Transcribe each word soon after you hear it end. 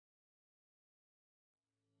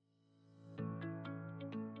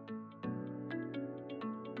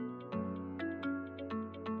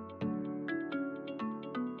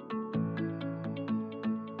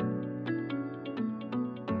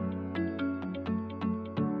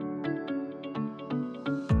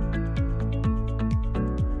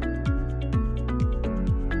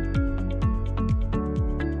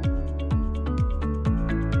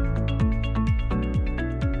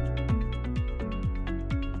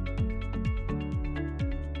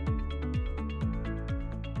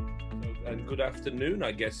and good afternoon,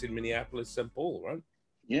 I guess, in Minneapolis, St. Paul, right?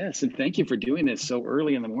 Yes, and thank you for doing this so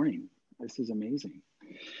early in the morning. This is amazing.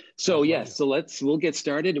 So yes, we'll get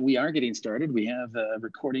started. We are getting started. We have a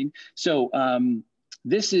recording. So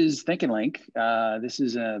this is Think and Link. This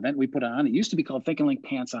is an event we put on. It used to be called Think and Link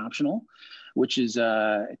Pants Optional, which is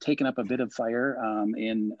taken up a bit of fire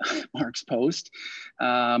in Mark's post.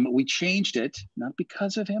 We changed it, not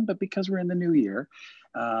because of him, but because we're in the new year.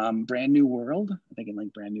 Brand New World. Think and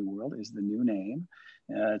Link Brand New World is the new name.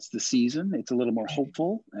 It's the season. It's a little more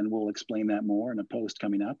hopeful, and we'll explain that more in a post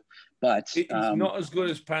coming up. But it's not as good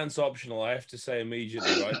as Pants Optional, I have to say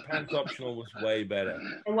immediately, right? Pants Optional was way better.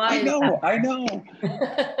 And why I know.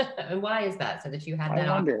 And why is that? So that you had that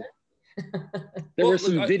I wonder. There were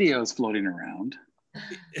some videos floating around.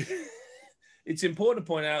 It's important to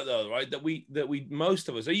point out, though, right, that we most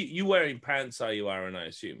of us, are you wearing pants, are you, Aaron, I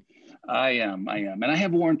assume? I am. And I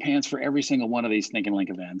have worn pants for every single one of these Think and Link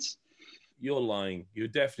events. You're lying. You're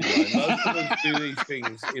definitely lying. Most of us do these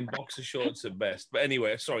things in boxer shorts at best. But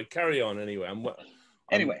anyway, sorry, carry on anyway. I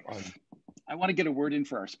want to get a word in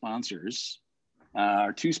for our sponsors.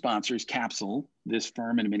 Our two sponsors, Capsule, this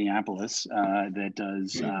firm in Minneapolis that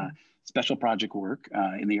does special project work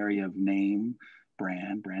in the area of name,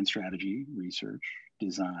 brand strategy, research,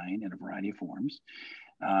 design in a variety of forms.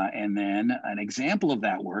 And then an example of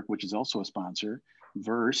that work, which is also a sponsor,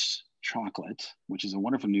 Verse Chocolate, which is a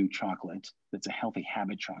wonderful new chocolate that's a healthy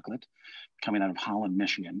habit chocolate coming out of Holland,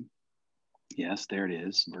 Michigan. Yes, there it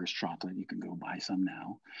is, Verse Chocolate. You can go buy some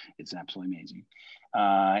now. It's absolutely amazing.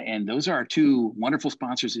 And those are our two wonderful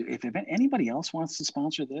sponsors. If anybody else wants to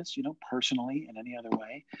sponsor this, personally in any other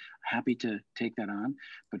way, happy to take that on.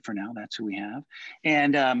 But for now, that's who we have.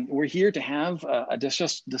 And we're here to have a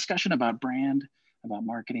discussion about brand, about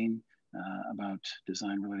marketing, about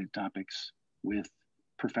design-related topics with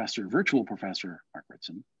virtual professor Mark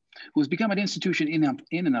Ritson, who has become an institution in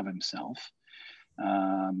and of himself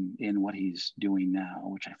in what he's doing now,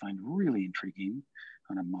 which I find really intriguing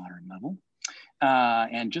on a modern level.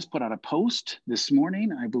 And just put out a post this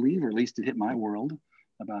morning, I believe, or at least it hit my world,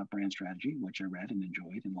 about brand strategy, which I read and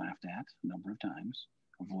enjoyed and laughed at a number of times.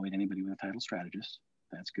 Avoid anybody with a title strategist.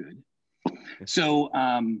 That's good. So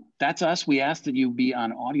that's us. We ask that you be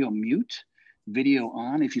on audio mute, video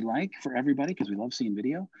on if you like, for everybody, because we love seeing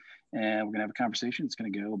video. And we're going to have a conversation. It's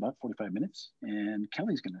going to go about 45 minutes. And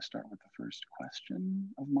Kelly's going to start with the first question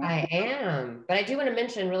of Mark. I am. But I do want to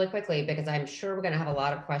mention really quickly, because I'm sure we're going to have a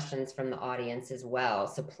lot of questions from the audience as well.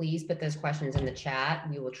 So please put those questions in the chat.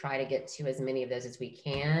 We will try to get to as many of those as we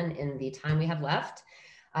can in the time we have left.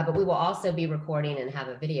 But we will also be recording and have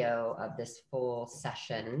a video of this full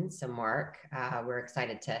session. So Mark, we're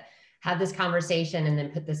excited to have this conversation and then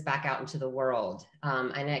put this back out into the world.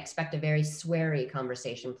 And I expect a very sweary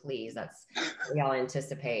conversation, please. That's what we all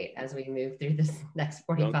anticipate as we move through this next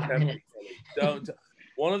 45 minutes. Don't.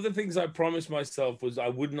 One of the things I promised myself was I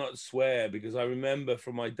would not swear, because I remember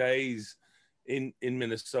from my days in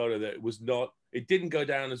Minnesota that it didn't go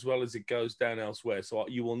down as well as it goes down elsewhere. So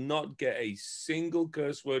you will not get a single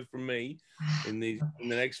curse word from me in the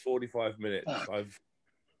next 45 minutes.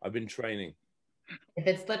 I've been training. If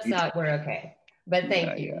it slips out, we're okay. But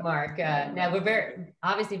thank you, Mark. Now we're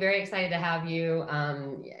obviously very excited to have you.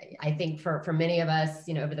 I think for many of us,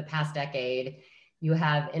 over the past decade, you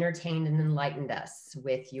have entertained and enlightened us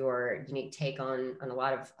with your unique take on a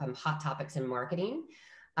lot of hot topics in marketing.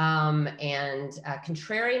 And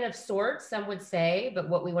contrarian of sorts, some would say, but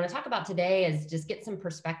what we want to talk about today is just get some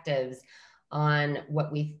perspectives on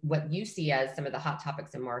what you see as some of the hot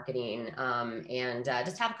topics in marketing, and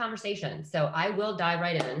just have a conversation. So I will dive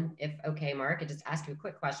right in, if okay, Mark, and just ask you a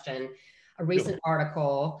quick question. A recent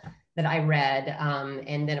article that I read,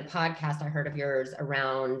 and then a podcast I heard of yours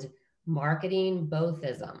around marketing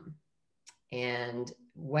bothism, and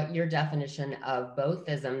what your definition of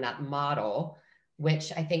bothism, that model,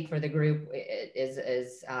 which I think for the group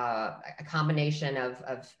is a combination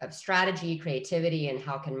of strategy, creativity, and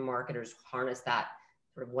how can marketers harness that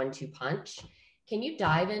sort of 1-2 punch. Can you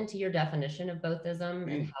dive into your definition of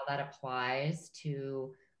bothism and how that applies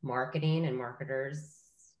to marketing and marketers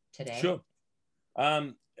today? Sure.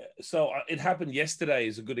 So it happened yesterday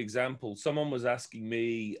is a good example. Someone was asking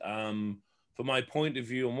me for my point of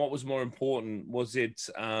view on what was more important. Was it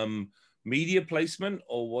media placement,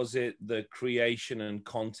 or was it the creation and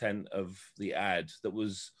content of the ad that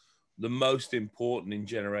was the most important in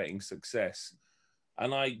generating success?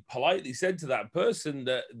 And I politely said to that person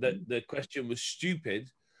that the question was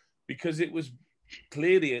stupid, because it was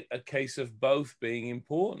clearly a case of both being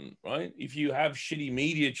important, right? If you have shitty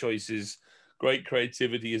media choices, great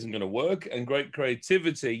creativity isn't going to work, and great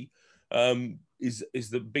creativity is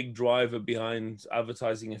the big driver behind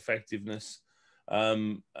advertising effectiveness,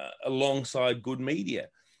 alongside good media.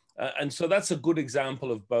 And so that's a good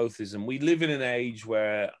example of bothism. We live in an age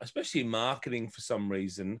where, especially in marketing for some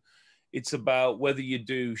reason, it's about whether you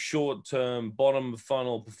do short-term, bottom of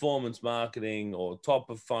funnel performance marketing or top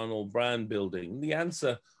of funnel brand building. The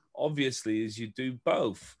answer, obviously, is you do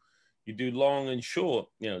both. You do long and short.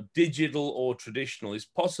 Digital or traditional is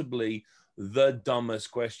possibly the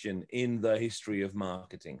dumbest question in the history of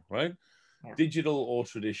marketing, right? Yeah. Digital or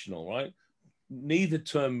traditional, right? Neither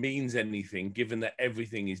term means anything, given that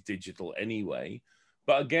everything is digital anyway.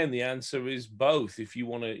 But again, the answer is both. If you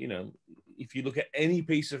want to, if you look at any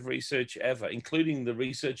piece of research ever, including the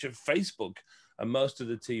research of Facebook and most of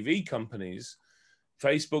the TV companies,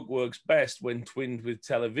 Facebook works best when twinned with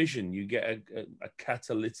television. You get a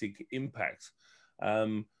catalytic impact.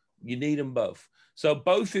 You need them both. So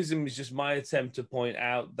bothism is just my attempt to point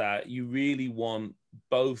out that you really want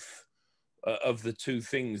both of the two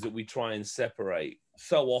things that we try and separate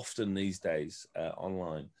so often these days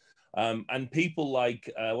online. And people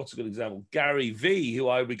like, what's a good example? Gary Vee, who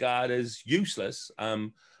I regard as useless, are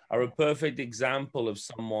a perfect example of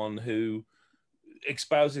someone who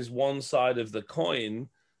espouses one side of the coin,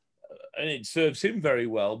 and it serves him very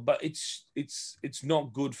well, but it's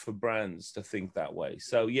not good for brands to think that way.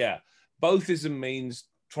 So yeah, bothism means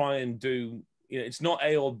try and do, it's not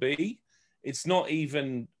A or B. It's not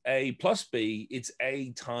even A plus B, it's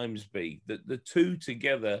A times B. The two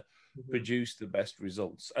together produce the best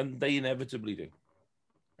results, and they inevitably do.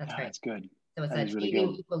 That's right. That's good. So it's achieving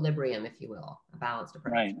really equilibrium, if you will, a balanced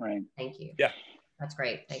approach. Right. Thank you. Yeah. That's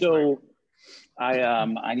great. Thanks, so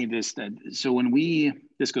Mark. I need this. So when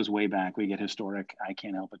this goes way back, we get historic. I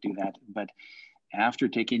can't help but do that. But after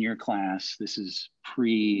taking your class, this is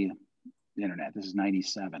pre-internet. This is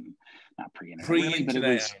 97, not pre-internet. Pre-internet. Really, but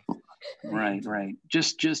it was, Right.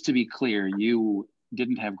 Just to be clear, you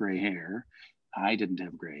didn't have gray hair. I didn't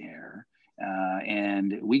have gray hair.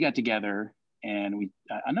 And we got together and we,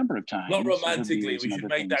 a number of times. Not romantically, we should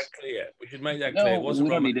make that clear. We should make that clear. No,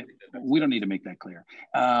 we don't need to make that clear.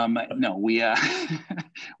 No,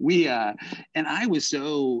 and I was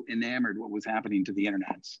so enamored what was happening to the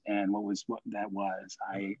internet and what that was.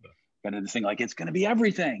 I got into the thing like, it's going to be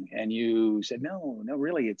everything. And you said, no,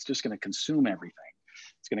 really, it's just going to consume everything.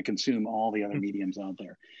 It's going to consume all the other mediums out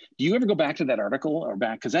there. Do you ever go back to that article or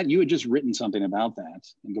back? Because you had just written something about that,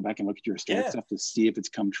 and go back and look at your historic stuff to see if it's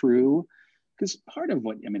come true. Because part of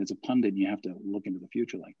as a pundit, you have to look into the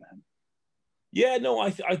future like that. Yeah, no,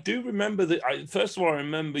 I do remember that. First of all, I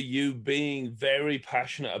remember you being very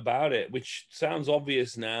passionate about it, which sounds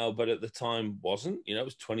obvious now, but at the time wasn't. It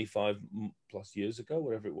was 25 plus years ago,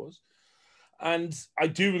 whatever it was. And I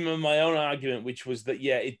do remember my own argument, which was that,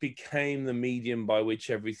 it became the medium by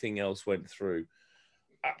which everything else went through.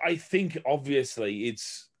 I think, obviously,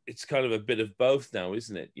 it's kind of a bit of both now,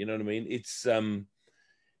 isn't it? You know what I mean? It's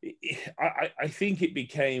I think it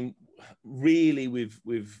became really with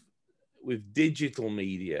digital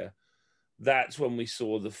media, that's when we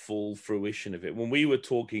saw the full fruition of it. When we were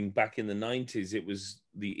talking back in the 90s, it was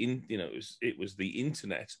it was the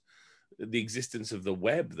internet, the existence of the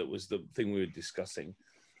web that was the thing we were discussing.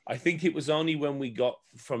 I think it was only when we got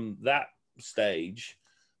from that stage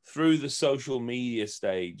through the social media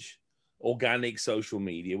stage, organic social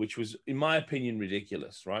media, which was, in my opinion,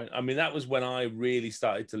 ridiculous, right? I mean, that was when I really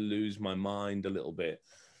started to lose my mind a little bit.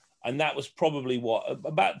 And that was probably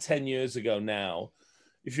about 10 years ago now.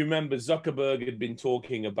 If you remember, Zuckerberg had been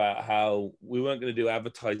talking about how we weren't going to do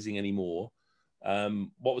advertising anymore.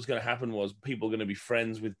 What was going to happen was people were going to be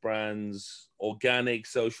friends with brands, organic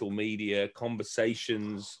social media,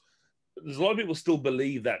 conversations. There's a lot of people still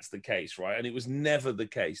believe that's the case, right? And it was never the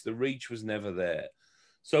case. The reach was never there.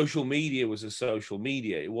 Social media was a social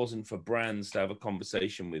media. It wasn't for brands to have a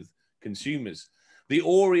conversation with consumers. The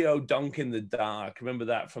Oreo dunk in the dark, remember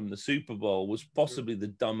that from the Super Bowl, was possibly the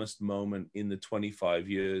dumbest moment in the 25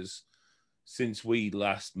 years since we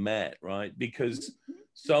last met, right? Because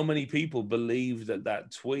so many people believed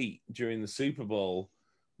that tweet during the Super Bowl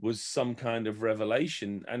was some kind of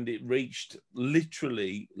revelation, and it reached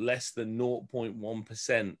literally less than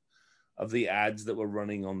 0.1% of the ads that were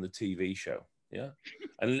running on the TV show. Yeah.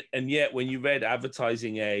 And yet when you read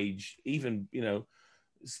Advertising Age, even,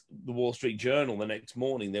 the Wall Street Journal the next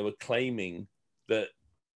morning, they were claiming that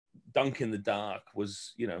Dunk in the Dark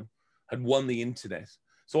was, had won the internet.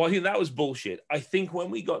 So I think that was bullshit. I think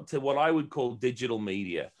when we got to what I would call digital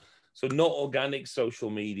media, so not organic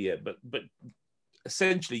social media, but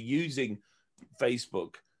essentially using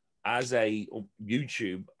Facebook or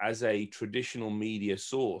YouTube as a traditional media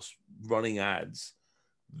source, running ads,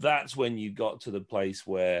 that's when you got to the place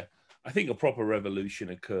where I think a proper revolution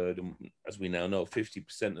occurred. And as we now know,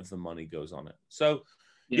 50% of the money goes on it. So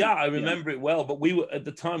yeah, I remember it well, but we were, at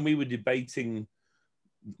the time we were debating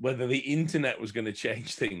whether the internet was going to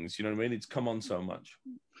change things. You know what I mean? It's come on so much.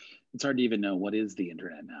 It's hard to even know what is the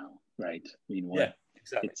internet now, right? I mean, yeah,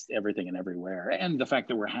 exactly. It's everything and everywhere. And the fact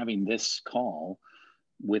that we're having this call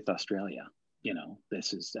with Australia, you know,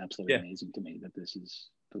 this is absolutely amazing to me that this is,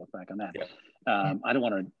 to look back on that. I don't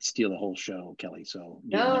want to steal the whole show, Kelly. So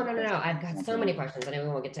no. I've got so many questions. I know we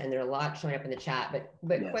won't get to, and there are a lot showing up in the chat,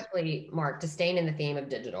 but quickly, Mark, to staying in the theme of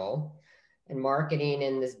digital and marketing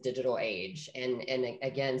in this digital age. And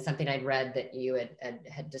again, something I'd read that you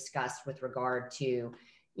had discussed with regard to,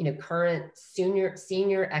 you know, current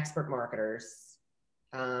senior expert marketers,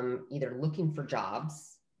 either looking for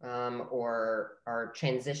jobs or are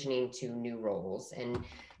transitioning to new roles, and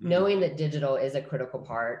knowing that digital is a critical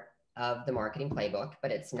part of the marketing playbook,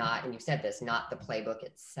 but it's not, and you've said this, not the playbook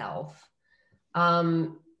itself.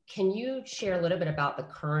 Can you share a little bit about the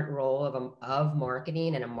current role of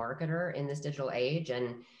marketing and a marketer in this digital age?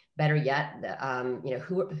 And better yet, you know,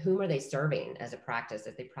 whom are they serving as a practice,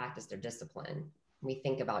 as they practice their discipline? We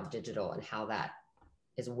think about digital and how that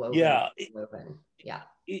is woven.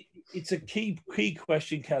 It's a key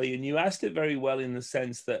question, Kelly, and you asked it very well in the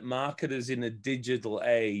sense that marketers in a digital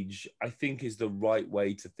age, I think, is the right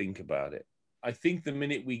way to think about it. I think the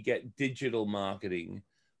minute we get digital marketing,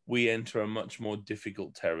 we enter a much more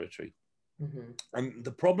difficult territory. And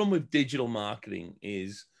the problem with digital marketing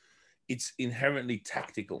is it's inherently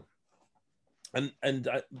tactical. And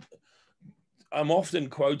I'm often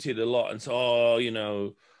quoted a lot and say, oh, you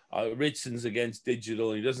know, Ritson's against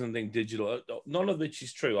digital. He doesn't think digital. None of which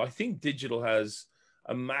is true. I think digital has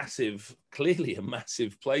clearly a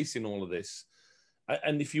massive place in all of this.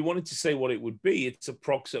 And if you wanted to say what it would be, it's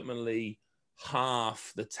approximately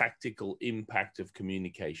half the tactical impact of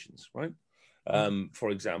communications, right? For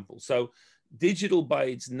example. So digital by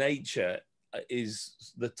its nature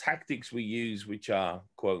is the tactics we use, which are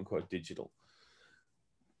quote unquote digital.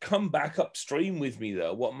 Come back upstream with me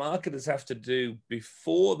though. What marketers have to do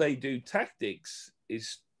before they do tactics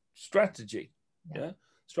is strategy. Yeah.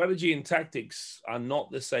 Strategy and tactics are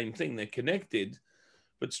not the same thing. They're connected,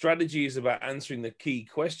 but strategy is about answering the key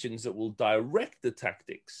questions that will direct the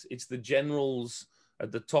tactics. It's the generals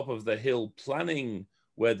at the top of the hill planning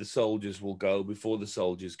where the soldiers will go before the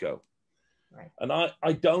soldiers go. Right. And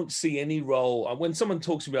I don't see any role. When someone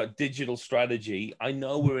talks about digital strategy, I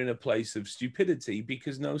know we're in a place of stupidity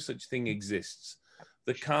because no such thing exists.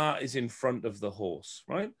 The car is in front of the horse,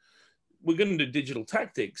 right? We're going to do digital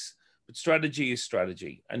tactics, but strategy is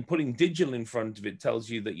strategy. And putting digital in front of it tells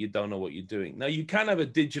you that you don't know what you're doing. Now, you can have a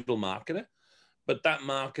digital marketer, but that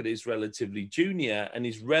marketer is relatively junior and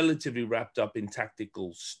is relatively wrapped up in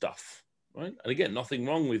tactical stuff, right? And again, nothing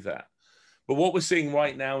wrong with that. But what we're seeing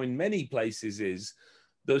right now in many places is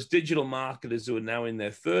those digital marketers who are now in their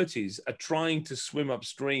 30s are trying to swim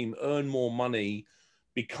upstream, earn more money,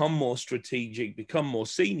 become more strategic, become more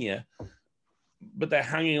senior, but they're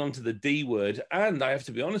hanging on to the D word. And I have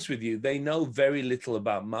to be honest with you, they know very little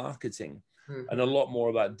about marketing and a lot more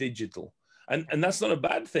about digital. And that's not a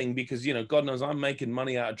bad thing because, you know, God knows I'm making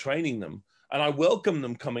money out of training them. And I welcome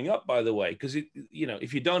them coming up, by the way, because, you know,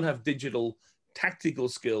 if you don't have digital tactical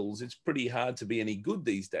skills, it's pretty hard to be any good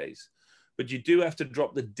these days. But you do have to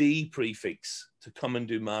drop the D prefix to come and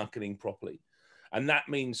do marketing properly. And that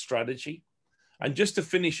means strategy. And just to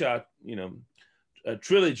finish our, you know,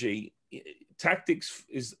 trilogy, tactics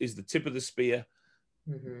is the tip of the spear.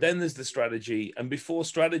 Then there's the strategy. And before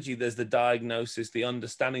strategy, there's the diagnosis, the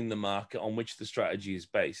understanding the market on which the strategy is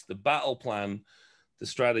based, the battle plan, the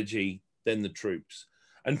strategy, then the troops.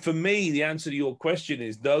 And for me, the answer to your question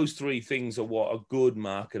is those three things are what a good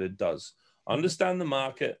marketer does. Understand the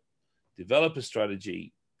market, develop a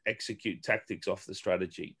strategy, execute tactics off the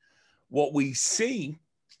strategy. What we see,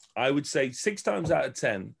 I would say 6 times out of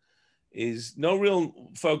 10, is no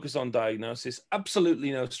real focus on diagnosis,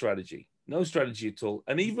 absolutely no strategy at all.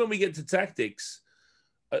 And even when we get to tactics,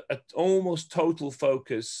 a almost total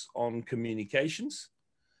focus on communications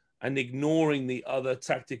and ignoring the other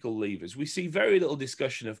tactical levers. We see very little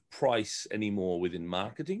discussion of price anymore within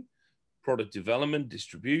marketing, product development,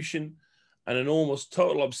 distribution, and an almost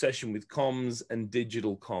total obsession with comms and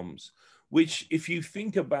digital comms, which if you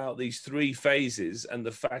think about these 3 phases and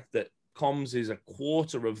the fact that comms is a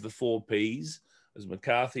quarter of the 4 Ps, as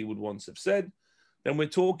McCarthy would once have said, then we're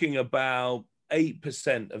talking about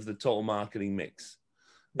 8% of the total marketing mix.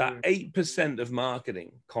 That 8% of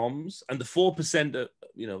marketing, comms, and the 4%,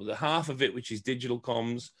 you know, the half of it, which is digital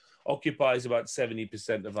comms, occupies about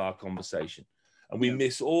 70% of our conversation. and we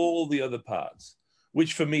miss all the other parts,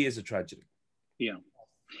 which for me is a tragedy. Yeah.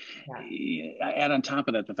 I add on top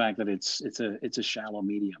of that the fact that it's a shallow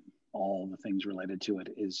medium. All the things related to it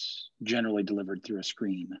is generally delivered through a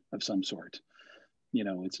screen of some sort. You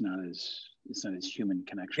know, it's not as human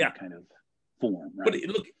connection kind of form, right?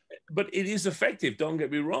 But it is effective. Don't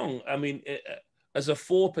get me wrong. I mean, as a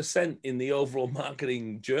 4% in the overall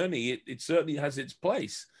marketing journey, it certainly has its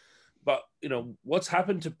place. But, you know, what's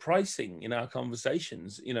happened to pricing in our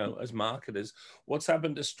conversations, you know, as marketers, what's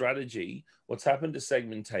happened to strategy, what's happened to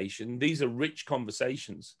segmentation? These are rich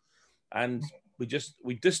conversations. And we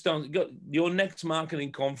just don't got your next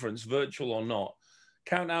marketing conference, virtual or not,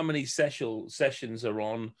 count how many sessions are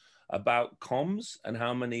on about comms and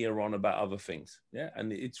how many are on about other things. Yeah.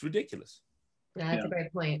 And it's ridiculous. No, that's a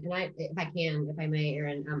great point. And if I may,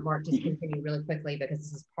 Aaron, Mark, just continue really quickly, because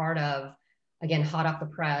this is part of, again, hot off the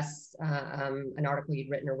press, an article you'd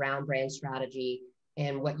written around brand strategy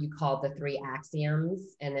and what you called the 3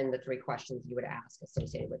 axioms, and then the 3 questions you would ask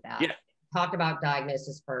associated with that. Yeah. Talked about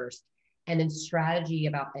diagnosis first, and then strategy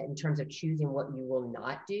in terms of choosing what you will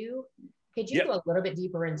not do. Could you go a little bit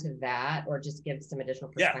deeper into that, or just give some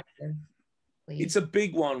additional perspective? Please? It's a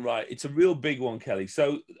big one, right? It's a real big one, Kelly.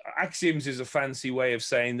 So axioms is a fancy way of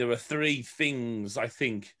saying there are 3 things I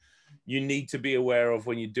think you need to be aware of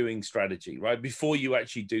when you're doing strategy, right? Before you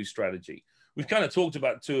actually do strategy. We've kind of talked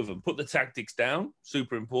about 2 of them. Put the tactics down,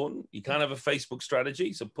 super important. You can't have a Facebook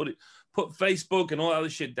strategy, so put Facebook and all that other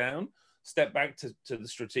shit down. Step back to the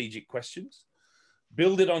strategic questions.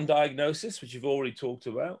 Build it on diagnosis, which you've already talked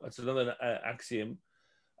about. That's another axiom.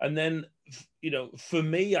 And then, you know, for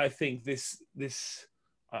me, I think this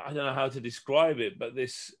I don't know how to describe it, but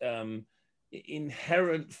this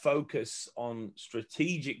inherent focus on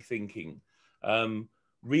strategic thinking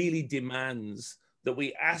really demands that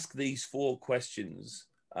we ask these 4 questions,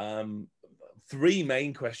 3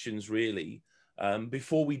 main questions really,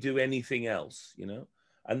 before we do anything else, you know.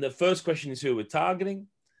 And the first question is who we're targeting.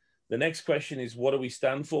 The next question is what do we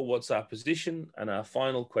stand for? What's our position? And our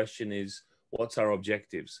final question is what's our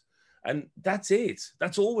objectives? And that's it.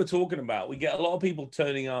 That's all we're talking about. We get a lot of people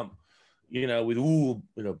turning up, you know, with,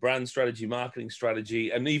 brand strategy, marketing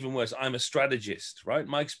strategy, and even worse, I'm a strategist, right?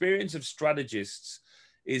 My experience of strategists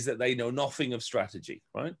is that they know nothing of strategy,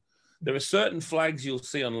 right? There are certain flags you'll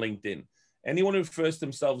see on LinkedIn. Anyone who refers to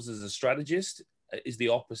themselves as a strategist is the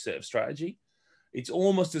opposite of strategy. It's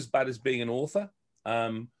almost as bad as being an author,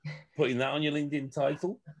 putting that on your LinkedIn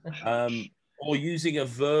title, or using a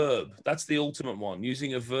verb. That's the ultimate one,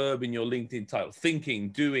 using a verb in your LinkedIn title, thinking,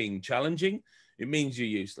 doing, challenging. It means you're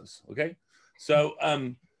useless, okay? So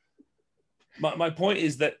my point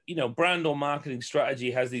is that, you know, brand or marketing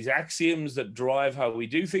strategy has these axioms that drive how we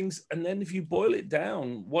do things. And then if you boil it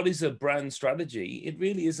down, what is a brand strategy? It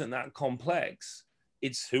really isn't that complex.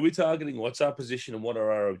 It's who we're targeting, what's our position, and what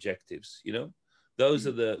are our objectives, you know? Those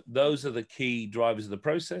are the key drivers of the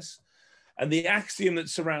process. And the axiom that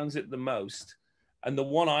surrounds it the most, and the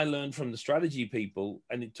one I learned from the strategy people,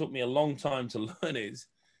 and it took me a long time to learn, is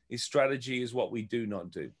strategy is what we do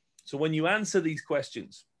not do. So when you answer these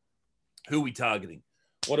questions, who are we targeting?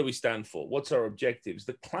 What do we stand for? What's our objectives?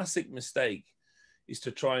 The classic mistake is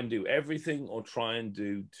to try and do everything or try and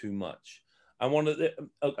do too much. And one of the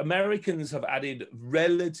Americans have added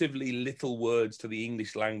relatively little words to the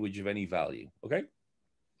English language of any value. Okay.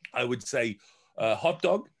 I would say hot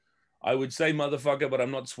dog. I would say motherfucker, but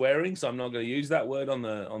I'm not swearing, so I'm not going to use that word on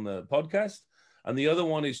the podcast. And the other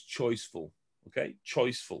one is choiceful. Okay.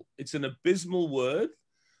 Choiceful. It's an abysmal word,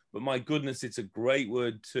 but my goodness, it's a great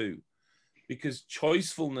word too. Because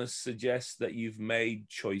choicefulness suggests that you've made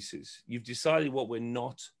choices. You've decided what we're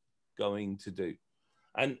not going to do.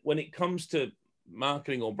 And when it comes to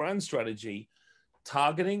marketing or brand strategy,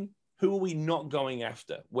 targeting, who are we not going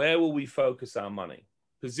after? Where will we focus our money?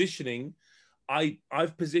 Positioning,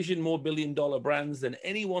 I've positioned more billion-dollar brands than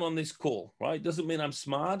anyone on this call, right? Doesn't mean I'm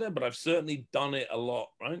smarter, but I've certainly done it a lot,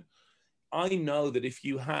 right? I know that if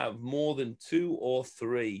you have more than 2 or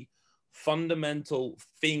 3 fundamental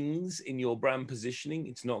things in your brand positioning,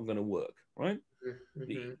 it's not going to work, right?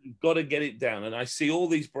 Mm-hmm. You've got to get it down. And I see all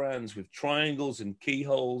these brands with triangles and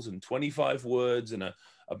keyholes and 25 words and a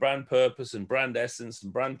brand purpose and brand essence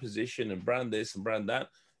and brand position and brand this and brand that.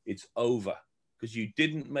 It's over because you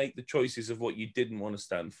didn't make the choices of what you didn't want to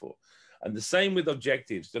stand for. And the same with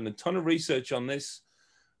objectives. Done a ton of research on this.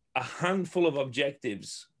 A handful of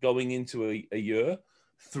objectives going into a year,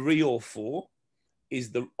 3 or 4,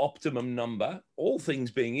 is the optimum number, all things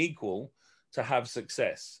being equal, to have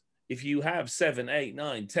success. If you have 7, 8,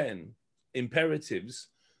 9, 10 imperatives,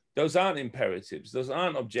 Those aren't imperatives. Those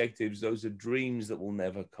aren't objectives. Those are dreams that will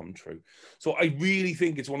never come true. So I really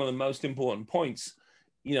think it's one of the most important points.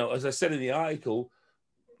 You know, as I said in the article,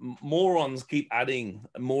 morons keep adding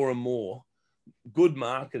more and more. Good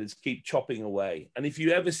marketers keep chopping away. And if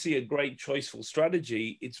you ever see a great choiceful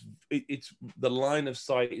strategy, it's the line of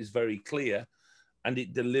sight is very clear, and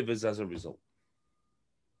it delivers as a result.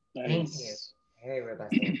 Thank you. Very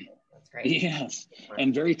robust answer. That's great. Yes,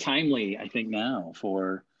 and very timely, I think, now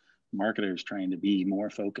for marketers trying to be more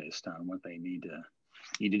focused on what they need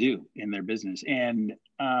to do in their business. And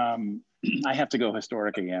I have to go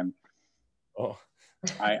historic again. Oh,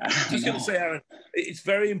 I just going to say, Aaron, it's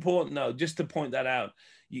very important, though, just to point that out.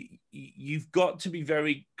 You've got to be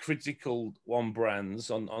very critical on brands,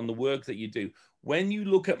 on the work that you do. When you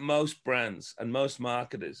look at most brands and most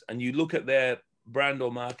marketers, and you look at their brand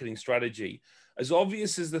or marketing strategy, as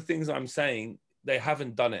obvious as the things I'm saying, they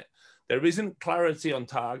haven't done it. There isn't clarity on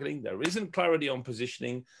targeting, there isn't clarity on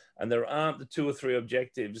positioning, and there aren't the 2 or 3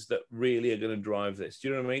 objectives that really are going to drive this. Do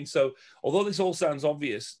you know what I mean? So although this all sounds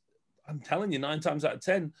obvious, I'm telling you, 9 times out of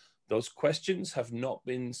 10, those questions have not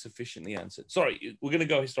been sufficiently answered. Sorry, we're going to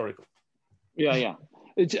go historical. Yeah.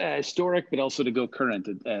 It's historic, but also to go current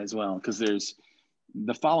as well, because there's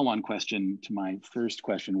the follow-on question to my first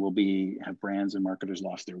question will be, have brands and marketers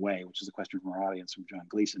lost their way, which is a question from our audience from John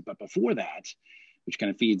Gleason. But before that, which kind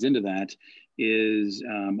of feeds into that, is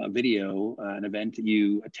a video, an event that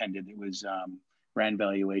you attended. It was brand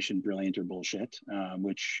valuation, brilliant or bullshit,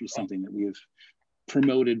 which is something that we've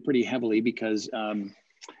promoted pretty heavily because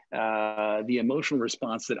the emotional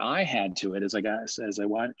response that I had to it as I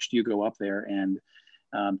watched you go up there and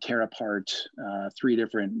tear apart 3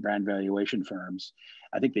 different brand valuation firms.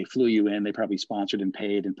 I think they flew you in, they probably sponsored and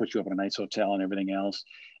paid and put you up in a nice hotel and everything else.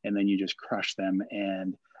 And then you just crushed them.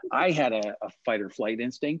 And I had a fight or flight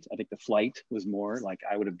instinct. I think the flight was more like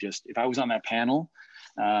I would have just, if I was on that panel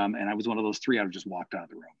and I was one of those 3, I would have just walked out of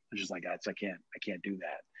the room. I was just like, I can't do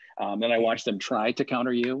that. Then I watched them try to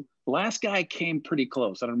counter you. The last guy came pretty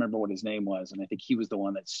close. I don't remember what his name was. And I think he was the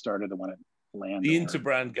one that started the one at Land. The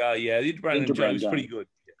Interbrand guy, yeah. The Interbrand guy was pretty good.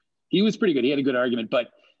 He was pretty good. He had a good argument, but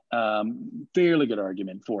fairly good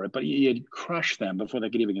argument for it. But he had crushed them before they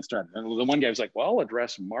could even get started. And the one guy was like, well, I'll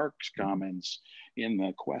address Mark's comments in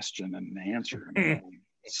the question and answer. Like,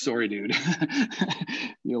 sorry, dude.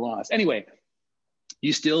 You lost. Anyway,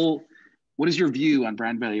 what is your view on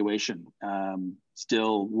brand valuation?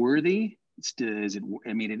 Still worthy? Is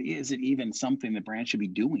it even something the brand should be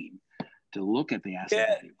doing to look at the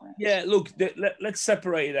asset value brands? Yeah, look, let's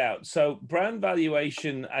separate it out. So brand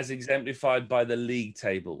valuation as exemplified by the league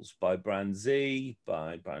tables, by Brand Z,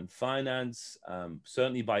 by Brand Finance,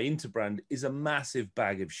 certainly by Interbrand, is a massive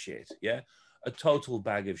bag of shit, yeah? A total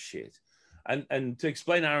bag of shit. And to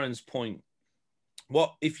explain Aaron's point,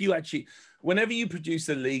 whenever you produce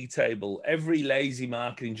a league table, every lazy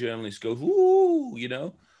marketing journalist goes, ooh, you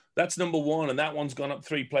know, that's number 1, and that one's gone up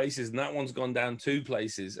 3 places, and that one's gone down 2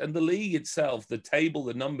 places. And the league itself, the table,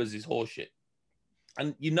 the numbers is horseshit.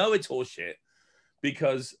 And you know it's horseshit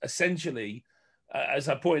because essentially, as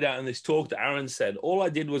I pointed out in this talk that Aaron said, all I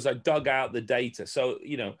did was I dug out the data. So,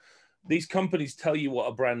 you know, these companies tell you what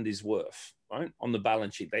a brand is worth, right? On the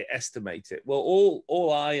balance sheet, they estimate it. Well,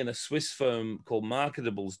 all I and a Swiss firm called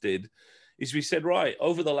Marketables did is we said, right,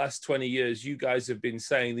 over the last 20 years, you guys have been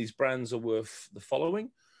saying these brands are worth the following.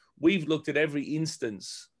 We've looked at every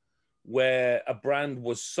instance where a brand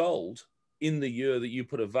was sold in the year that you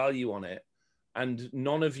put a value on it, and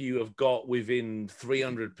none of you have got within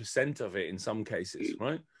 300% of it in some cases,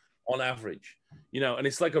 right? On average, you know, and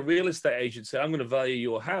it's like a real estate agent say, I'm going to value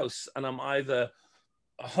your house, and I'm either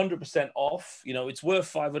 100% off, you know, it's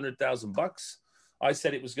worth $500,000. I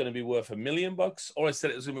said it was going to be worth $1 million, or I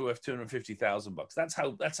said it was going to be worth $250,000.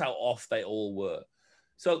 That's how off they all were.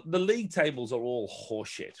 So the league tables are all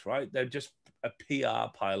horseshit, right? They're just a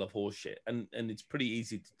PR pile of horseshit, and it's pretty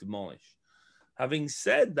easy to demolish. Having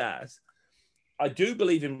said that, I do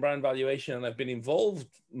believe in brand valuation, and I've been involved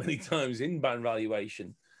many times in brand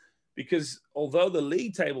valuation, because although the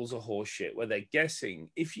league tables are horseshit, where they're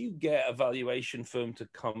guessing, if you get a valuation firm to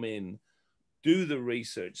come in, do the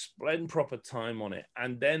research, spend proper time on it,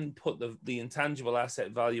 and then put the intangible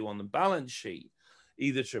asset value on the balance sheet,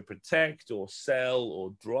 either to protect or sell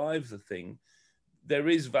or drive the thing, there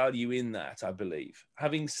is value in that, I believe.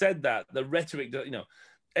 Having said that, the rhetoric, you know,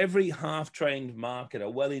 every half-trained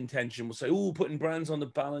marketer, well-intentioned, will say, oh, putting brands on the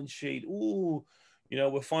balance sheet, oh, you know,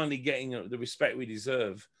 we're finally getting the respect we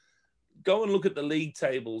deserve. Go and look at the league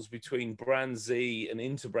tables between Brand Z and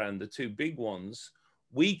Interbrand, the 2 big ones.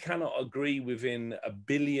 We cannot agree within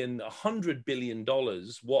 $100 billion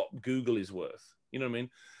what Google is worth. You know what I mean?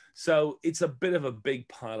 So it's a bit of a big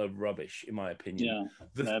pile of rubbish, in my opinion.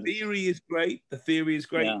 The theory is great. The theory is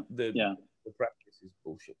great. The practice is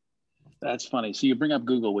bullshit. That's funny. So you bring up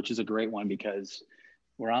Google, which is a great one because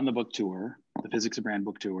we're on the book tour, the Physics of Brand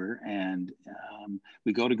book tour, and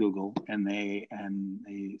we go to Google and they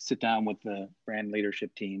sit down with the brand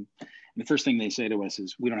leadership team. And the first thing they say to us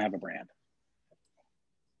is, we don't have a brand.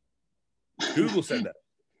 Google said that.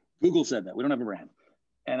 Google said that. We don't have a brand.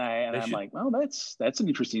 And I'm like, well, that's an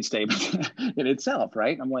interesting statement in itself,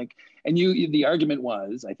 right? I'm like, and the argument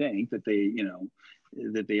was, I think, that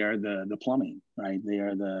that they are the plumbing, right? They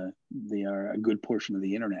are a good portion of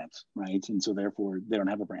the internet, right? And so therefore they don't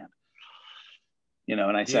have a brand.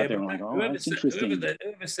 And I sat there and I'm like, oh, that's interesting.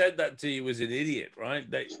 Whoever said that to you was an idiot, right?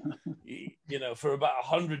 They, for about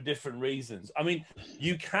 100 different reasons. I mean,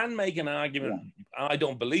 you can make an argument. Yeah. I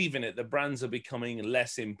don't believe in it. The brands are becoming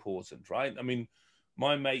less important, right? I mean,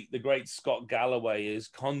 my mate, the great Scott Galloway, is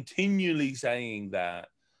continually saying that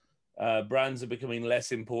brands are becoming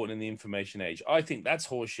less important in the information age. I think that's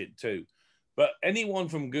horseshit too. But anyone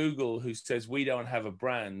from Google who says we don't have a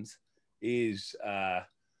brand is,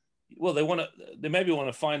 they maybe want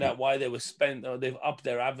to find out why they've upped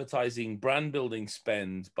their advertising brand building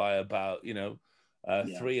spend by about,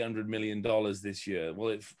 $300 million this year.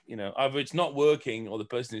 Well, either it's not working or the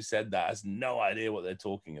person who said that has no idea what they're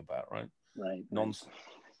talking about, right? Right. Nonsense.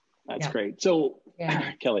 That's great. So,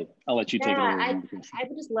 Kelly, I'll let you take it over. I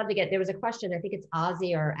would just love to there was a question. I think it's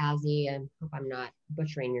Ozzy or Azzy. I hope I'm not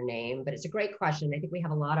butchering your name, but it's a great question. I think we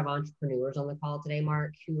have a lot of entrepreneurs on the call today,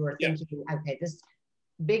 Mark, who are thinking, okay, this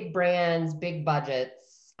big brands, big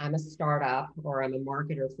budgets. I'm a startup or I'm a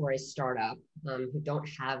marketer for a startup who don't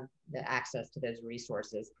have the access to those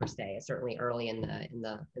resources per se, certainly early in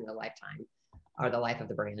the lifetime or the life of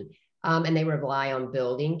the brand. And they rely on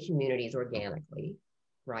building communities organically,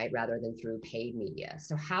 right, rather than through paid media.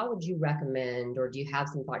 So how would you recommend, or do you have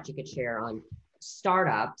some thoughts you could share on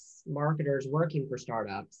startups, marketers working for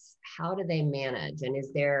startups? How do they manage? And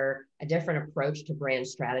is there a different approach to brand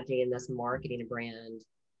strategy in this marketing a brand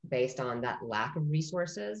based on that lack of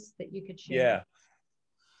resources that you could share? Yeah.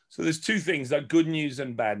 So there's two things, like good news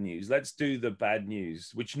and bad news. Let's do the bad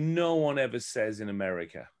news, which no one ever says in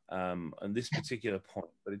America on this particular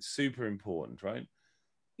point, but it's super important, right?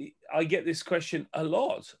 I get this question a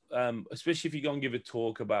lot, especially if you go and give a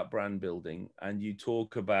talk about brand building and you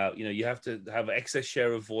talk about, you have to have excess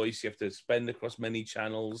share of voice. You have to spend across many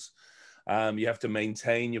channels. You have to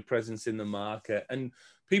maintain your presence in the market. And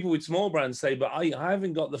people with small brands say, but I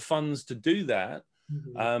haven't got the funds to do that.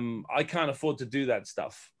 Mm-hmm. I can't afford to do that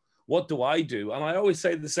stuff. What do I do? And I always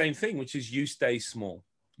say the same thing, which is you stay small.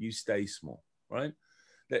 You stay small, right?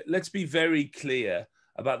 Let's be very clear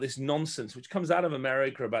about this nonsense, which comes out of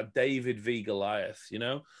America about David v. Goliath,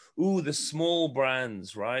 the small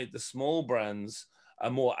brands, right? The small brands are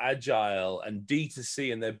more agile and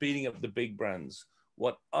D2C and they're beating up the big brands.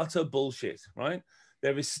 What utter bullshit, right?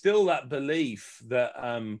 There is still that belief that,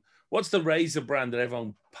 what's the razor brand that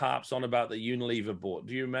everyone harps on about that Unilever bought?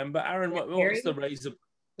 Do you remember, Aaron? What's the razor?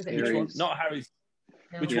 Which one? Not Harry's.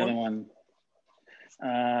 No. Which one?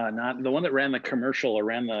 Not the one that ran the commercial or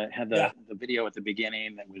had the video at the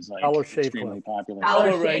beginning that was like extremely popular.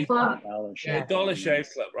 Dollar Shave Club. Dollar Shave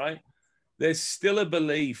Club, right? There's still a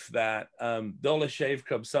belief that Dollar Shave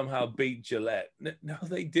Club somehow beat Gillette. No,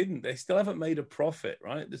 they didn't. They still haven't made a profit,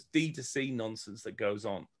 right? There's D2C nonsense that goes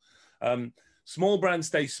on. Small brands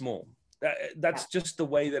stay small. That's just the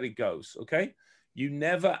way that it goes, okay? You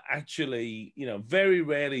never actually, very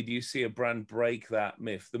rarely do you see a brand break that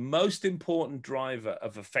myth. The most important driver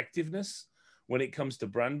of effectiveness when it comes to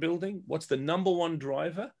brand building, what's the number one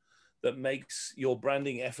driver that makes your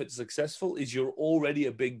branding effort successful is you're already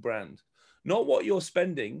a big brand. Not what you're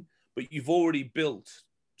spending, but you've already built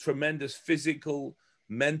tremendous physical,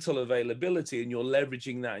 mental availability and you're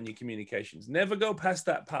leveraging that in your communications. Never go past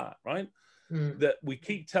that part, right? That we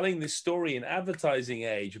keep telling this story in advertising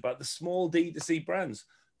age about the small D2C brands.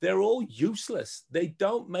 They're all useless. They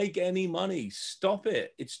don't make any money. Stop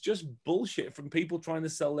it. It's just bullshit from people trying to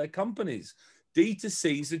sell their companies.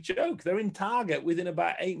 D2C is a joke. They're in Target within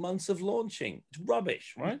about 8 months of launching. It's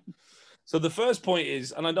rubbish, right? So the first point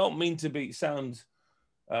is, and I don't mean to sound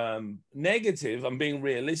negative, I'm being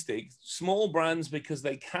realistic. Small brands, because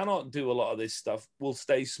they cannot do a lot of this stuff, will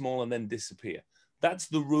stay small and then disappear. That's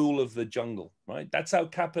the rule of the jungle, right? That's how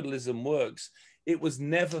capitalism works. It was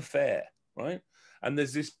never fair, right? And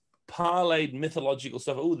there's this parlayed mythological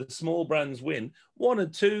stuff. Oh, the small brands win. One or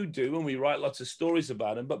two do, and we write lots of stories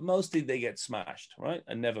about them, but mostly they get smashed, right?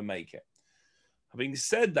 And never make it. Having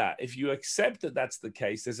said that, if you accept that that's the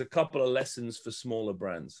case, there's a couple of lessons for smaller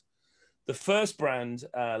brands. The first brand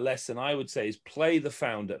lesson I would say is play the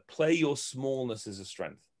founder, play your smallness as a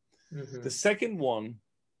strength. The second one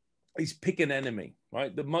is pick an enemy,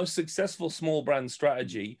 right? The most successful small brand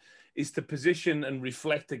strategy is to position and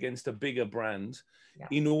reflect against a bigger brand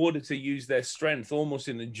in order to use their strength almost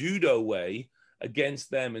in a judo way against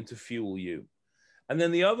them and to fuel you. And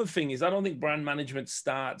then the other thing is, I don't think brand management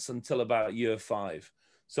starts until about year 5.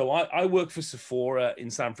 So I work for Sephora in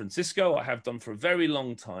San Francisco. I have done for a very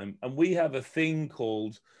long time. And we have a thing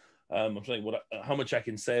called, I'm trying how much I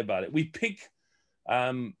can say about it. We pick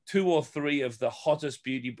 2 or 3 of the hottest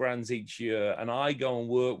beauty brands each year, and I go and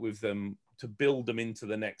work with them to build them into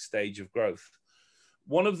the next stage of growth.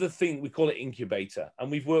 One of the things, we call it incubator, and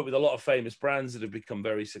we've worked with a lot of famous brands that have become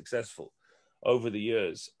very successful over the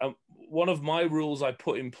years. One of my rules I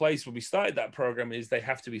put in place when we started that program is they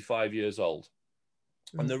have to be 5 years old.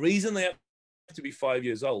 And the reason they have to be 5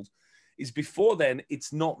 years old is before then, it's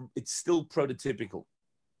still prototypical.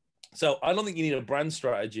 So I don't think you need a brand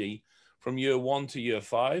strategy from year 1 to year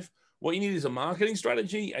 5. What you need is a marketing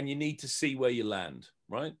strategy, and you need to see where you land,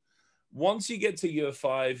 right? Once you get to year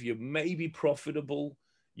 5, you're maybe profitable.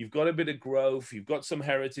 You've got a bit of growth. You've got some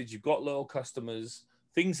heritage. You've got loyal customers.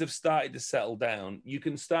 Things have started to settle down. You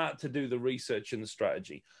can start to do the research and the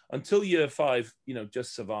strategy. Until year 5,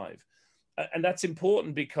 just survive. And that's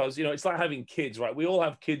important because, it's like having kids, right? We all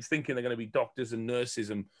have kids thinking they're going to be doctors and nurses,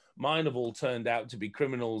 and mine have all turned out to be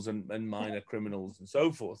criminals and minor criminals and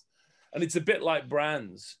so forth. And it's a bit like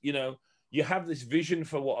brands, you have this vision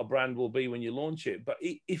for what a brand will be when you launch it. But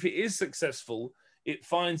if it is successful, it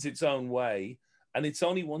finds its own way. And it's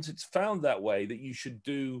only once it's found that way that you should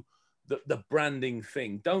do the branding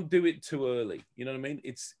thing. Don't do it too early. You know what I mean?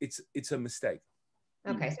 It's a mistake.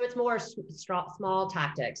 Okay, so it's more small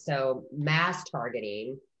tactics. So mass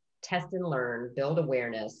targeting, test and learn, build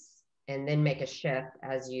awareness, and then make a shift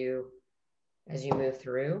as you move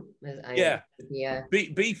through.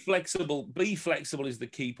 Be flexible. Be flexible is the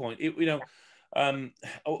key point.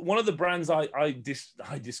 One of the brands I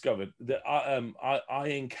discovered that I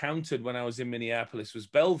encountered when I was in Minneapolis was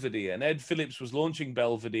Belvedere, and Ed Phillips was launching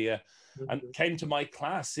Belvedere and came to my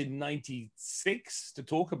class in '96 to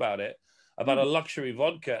talk about it. About a luxury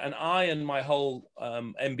vodka, and I and my whole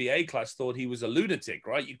MBA class thought he was a lunatic,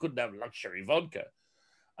 right? You couldn't have luxury vodka.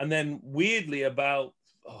 And then weirdly, about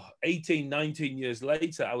 18, 19 years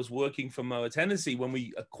later, I was working for Moët Hennessy when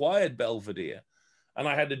we acquired Belvedere, and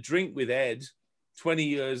I had a drink with Ed 20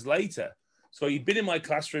 years later. So he'd been in my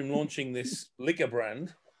classroom launching this liquor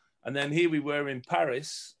brand, and then here we were in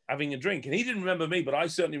Paris having a drink, and he didn't remember me, but I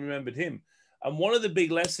certainly remembered him. And one of the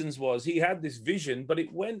big lessons was he had this vision, but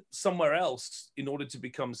it went somewhere else in order to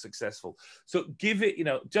become successful. So give it,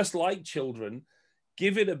 just like children,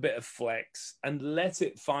 give it a bit of flex and let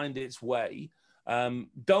it find its way.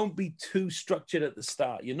 Don't be too structured at the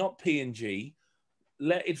start. You're not P&G.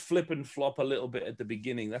 Let it flip and flop a little bit at the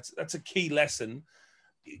beginning. That's a key lesson.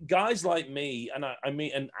 Guys like me, and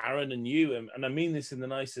and Aaron and you, and I mean this in the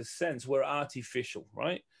nicest sense, we're artificial,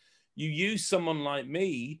 right? You use someone like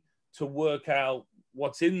me to work out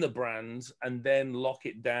what's in the brand and then lock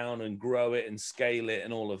it down and grow it and scale it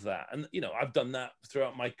and all of that. And, I've done that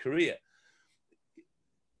throughout my career.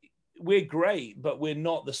 We're great, but we're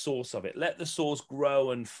not the source of it. Let the source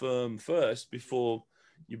grow and firm first before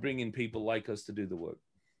you bring in people like us to do the work.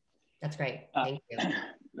 That's great. Thank you.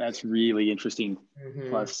 That's really interesting.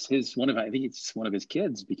 Plus I think it's one of his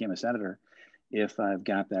kids became a senator. If I've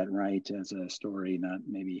got that right as a story, not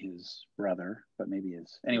maybe his brother, but maybe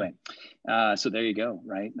his. Anyway, so there you go,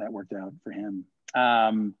 right? That worked out for him.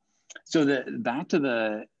 Back to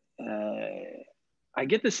the, I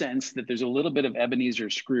get the sense that there's a little bit of Ebenezer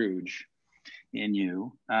Scrooge in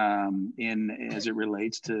you, as it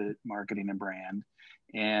relates to marketing and brand.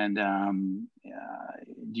 And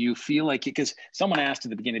do you feel like, because someone asked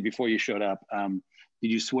at the beginning before you showed up, did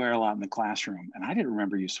you swear a lot in the classroom? And I didn't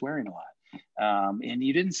remember you swearing a lot. And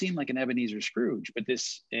you didn't seem like an Ebenezer Scrooge, but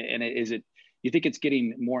you think it's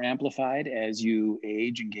getting more amplified as you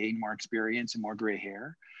age and gain more experience and more gray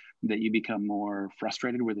hair, that you become more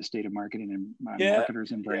frustrated with the state of marketing and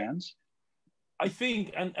marketers and brands? I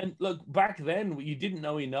think, and look, back then you didn't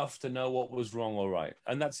know enough to know what was wrong or right.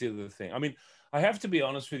 And that's the other thing. I mean, I have to be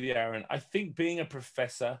honest with you, Aaron, I think being a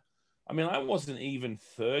professor, I wasn't even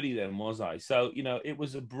 30 then, was I? So, it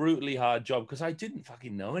was a brutally hard job because I didn't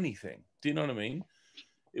fucking know anything. Do you know what I mean?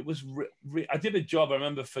 It was, I did a job, I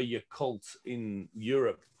remember, for Yakult in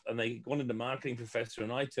Europe, and they wanted a marketing professor,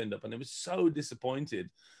 and I turned up, and I was so disappointed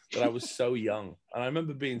that I was so young. And I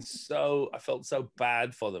remember I felt so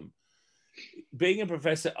bad for them. Being a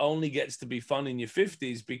professor only gets to be fun in your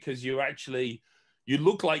 50s because you're You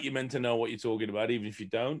look like you're meant to know what you're talking about, even if you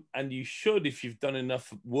don't. And you should, if you've done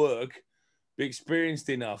enough work, be experienced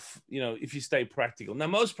enough, you know, if you stay practical. Now,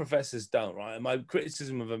 most professors don't, right? And my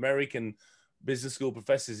criticism of American business school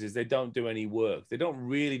professors is they don't do any work. They don't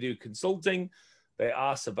really do consulting. They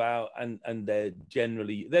ask about, and they're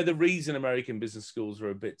the reason American business schools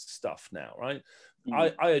are a bit stuffed now, right?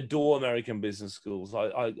 I adore American business schools.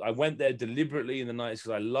 I went there deliberately in the 90s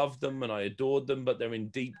because I loved them and I adored them, but they're in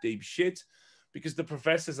deep, deep shit because the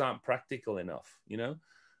professors aren't practical enough, you know?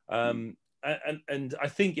 And I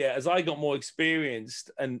think, yeah, as I got more experienced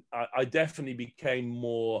and I definitely became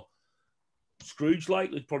more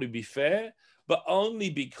Scrooge-like, would probably be fair, but only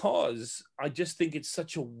because I just think it's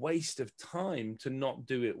such a waste of time to not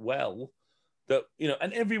do it well. That, you know,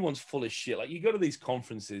 and everyone's full of shit. Like, you go to these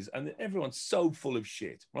conferences and everyone's so full of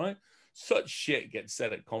shit, right? Such shit gets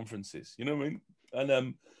said at conferences, you know what I mean?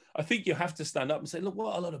 And I think you have to stand up and say, look,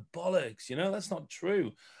 what a lot of bollocks, you know, that's not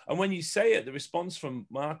true. And when you say it, the response from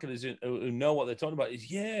marketers who know what they're talking about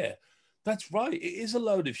is, yeah, that's right. It is a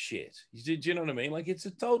load of shit. Do you know what I mean? Like, it's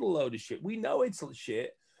a total load of shit. We know it's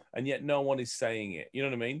shit, and yet no one is saying it. You know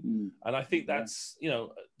what I mean? And I think that's, you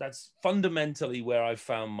know, that's fundamentally where I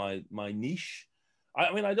found my niche.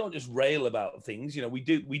 I mean, I don't just rail about things, you know, we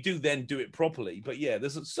do then do it properly. But yeah,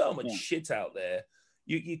 there's so much shit out there.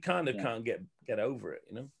 You kind of can't get over it,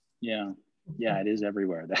 you know? Yeah, it is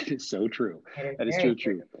everywhere. That is so true. That is so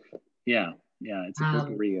true. Yeah, it's a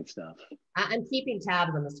potpourri of stuff. I'm keeping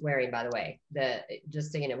tabs on the swearing, by the way.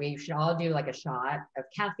 Just so you know, we should all do like a shot of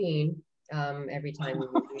caffeine every time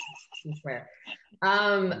we swear.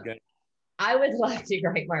 Okay. I would love to,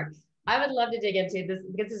 great, Mark. I would love to dig into this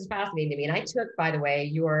because this is fascinating to me. And I took, by the way,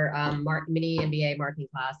 your mini MBA marketing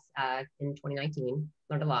class in 2019.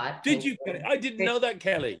 Learned a lot. Did you? I didn't know that,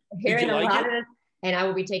 Kelly. Hearing Did you like it? And I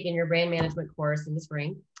will be taking your brand management course in the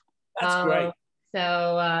spring. That's great.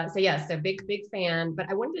 So big fan. But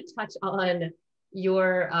I wanted to touch on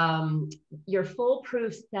your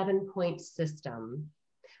foolproof 7-point system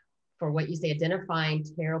for what you say, identifying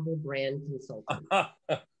terrible brand consultants.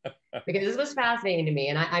 Because this was fascinating to me,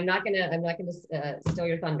 and I'm not gonna steal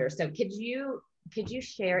your thunder. So could you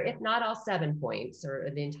share, if not all 7 points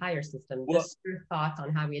or the entire system, just your thoughts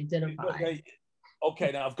on how we identify?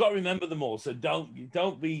 Okay, now I've got to remember them all, so don't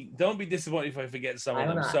be disappointed if I forget some of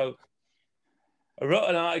them. Not. So I wrote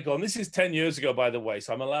an article, and this is 10 years ago, by the way,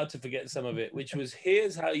 so I'm allowed to forget some of it, which was,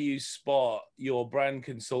 here's how you spot your brand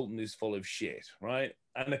consultant is full of shit, right?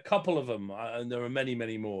 And a couple of them, and there are many,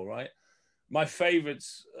 many more, right? My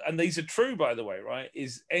favorites, and these are true, by the way, right,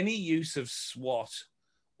 is any use of SWOT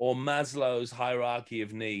or Maslow's hierarchy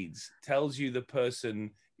of needs tells you the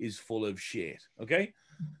person is full of shit, okay?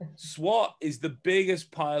 SWOT is the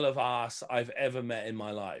biggest pile of ass I've ever met in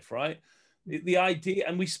my life, right? The idea,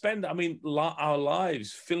 and we spend, I mean, our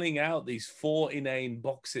lives filling out these 4 inane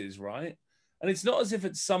boxes, right? And it's not as if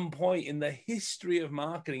at some point in the history of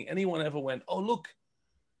marketing, anyone ever went, oh, look,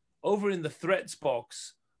 over in the threats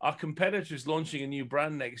box, our competitor is launching a new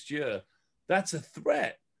brand next year. That's a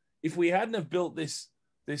threat. If we hadn't have built this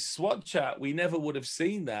SWOT chart, we never would have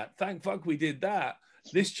seen that. Thank fuck we did that.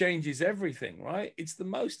 This changes everything, right? It's the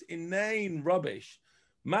most inane rubbish.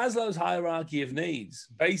 Maslow's hierarchy of needs,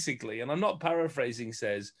 basically, and I'm not paraphrasing,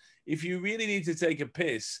 says, if you really need to take a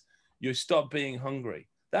piss, you stop being hungry.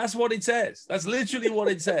 That's what it says. That's literally what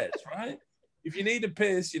it says, right? If you need a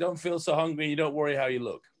piss, you don't feel so hungry, you don't worry how you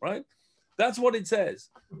look, right? That's what it says.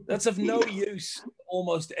 That's of no use to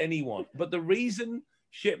almost anyone. But the reason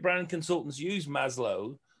shit brand consultants use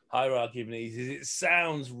Maslow hierarchy of needs is it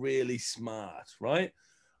sounds really smart, right?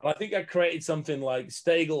 And I think I created something like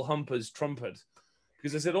Stagel-Humper's trumpet,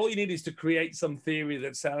 because I said, all you need is to create some theory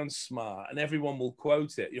that sounds smart and everyone will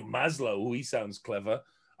quote it. You know, Maslow, he sounds clever,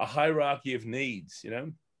 a hierarchy of needs, you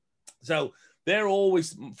know? So they're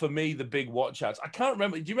always, for me, the big watch outs. I can't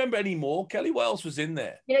remember. Do you remember any more, Kelly? What else was in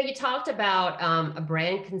there? You know, you talked about a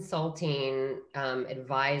brand consulting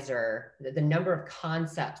advisor, the number of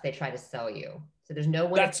concepts they try to sell you. So there's no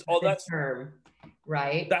one term,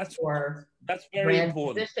 right? That's very brand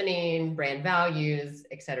important. Positioning, brand values,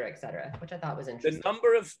 et cetera, which I thought was interesting.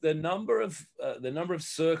 The number of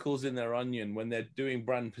circles in their onion when they're doing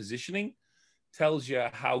brand positioning tells you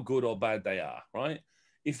how good or bad they are, right?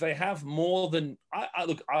 If they have more than, I'll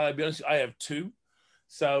be honest, I have 2.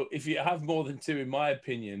 So if you have more than 2, in my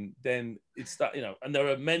opinion, then it's that, you know, and there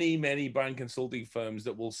are many, many brand consulting firms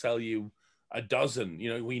that will sell you a dozen.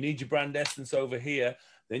 You know, we need your brand essence over here,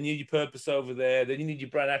 then you need your purpose over there, then you need your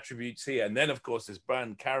brand attributes here. And then, of course, there's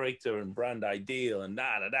brand character and brand ideal and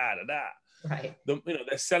da. Right. You know,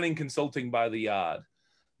 they're selling consulting by the yard.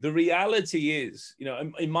 The reality is, you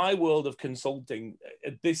know, in my world of consulting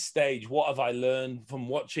at this stage, what have I learned from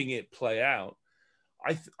watching it play out?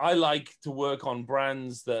 I like to work on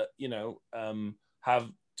brands that, you know,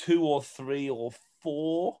 have 2 or 3 or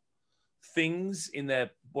 4 things in their,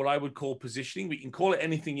 what I would call positioning. We can call it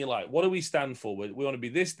anything you like. What do we stand for? We want to be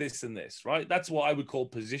this, this, and this, right? That's what I would call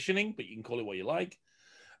positioning, but you can call it what you like.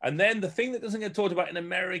 And then the thing that doesn't get talked about in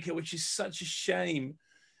America, which is such a shame,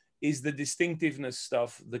 is the distinctiveness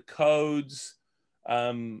stuff, the codes,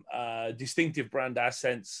 distinctive brand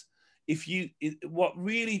assets. What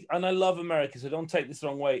really, and I love America, so don't take this the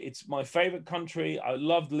wrong way. It's my favorite country. I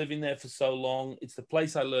loved living there for so long. It's the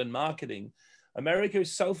place I learned marketing. America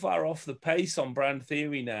is so far off the pace on brand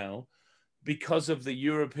theory now because of the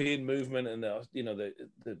European movement and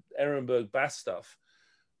the Ehrenberg Bass stuff.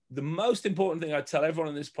 The most important thing I tell everyone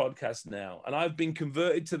on this podcast now, and I've been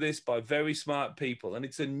converted to this by very smart people, and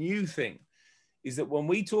it's a new thing, is that when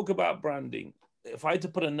we talk about branding, if I had to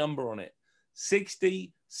put a number on it,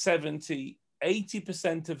 60, 70,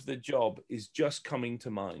 80% of the job is just coming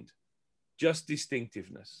to mind, just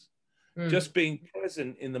distinctiveness, just being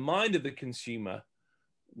present in the mind of the consumer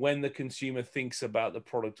when the consumer thinks about the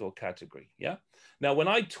product or category. Yeah. Now, when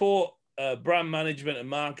I taught brand management and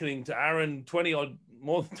marketing to Aaron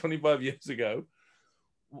more than 25 years ago,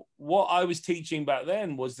 what I was teaching back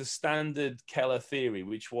then was the standard Keller theory,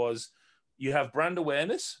 which was you have brand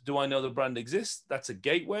awareness. Do I know the brand exists? That's a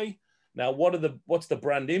gateway. Now, what's the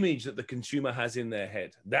brand image that the consumer has in their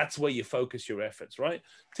head? That's where you focus your efforts, right?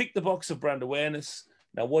 Tick the box of brand awareness.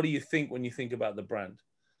 Now, what do you think when you think about the brand?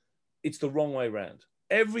 It's the wrong way around.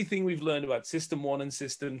 Everything we've learned about system 1 and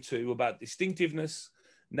system 2 about distinctiveness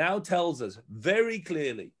now tells us very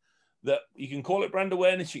clearly that you can call it brand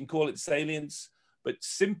awareness, you can call it salience, but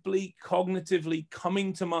simply cognitively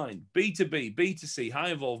coming to mind, B2B, B2C, high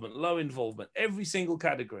involvement, low involvement, every single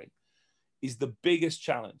category is the biggest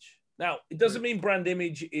challenge. Now, it doesn't mean brand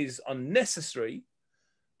image is unnecessary,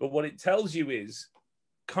 but what it tells you is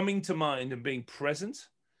coming to mind and being present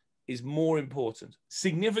is more important,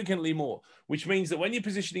 significantly more, which means that when you're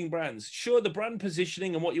positioning brands, sure, the brand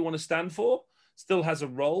positioning and what you want to stand for still has a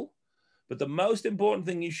role, but the most important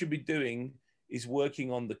thing you should be doing is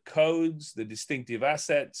working on the codes, the distinctive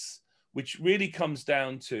assets, which really comes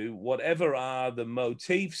down to whatever are the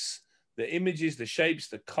motifs, the images, the shapes,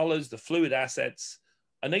 the colors, the fluid assets.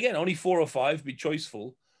 And again, only 4 or 5, be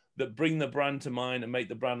choiceful, that bring the brand to mind and make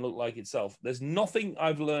the brand look like itself. There's nothing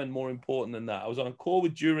I've learned more important than that. I was on a call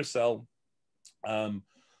with Duracell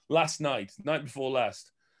night before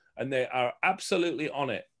last, and they are absolutely on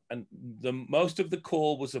it. And most of the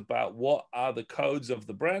call was about what are the codes of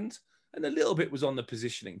the brand, and a little bit was on the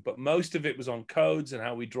positioning, but most of it was on codes and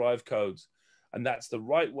how we drive codes. And that's the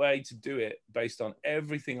right way to do it based on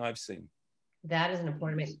everything I've seen. That is an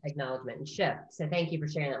important acknowledgement and shift. So thank you for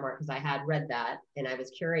sharing that, Mark, because I had read that and I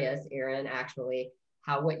was curious, Aaron, actually,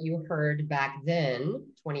 how what you heard back then,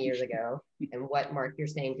 20 years ago, and what, Mark, you're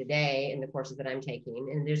saying today in the courses that I'm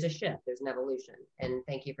taking. And there's a shift, there's an evolution. And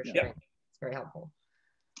thank you for sharing. Yep. It's very helpful.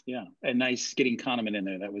 Yeah, and nice getting Kahneman in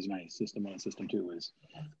there. That was nice. System 1, system 2 was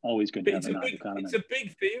always good to have Kahneman. It's a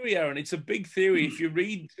big theory, Aaron. It's a big theory. If you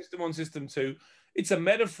read system 1, system 2, it's a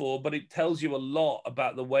metaphor, but it tells you a lot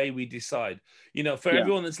about the way we decide. You know, for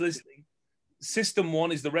everyone that's listening, system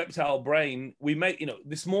 1 is the reptile brain. We make, you know,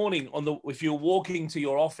 this morning if you're walking to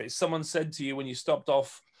your office, someone said to you when you stopped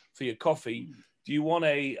off for your coffee, do you want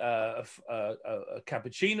a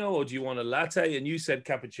cappuccino or do you want a latte? And you said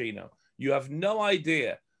cappuccino. You have no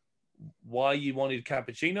idea why you wanted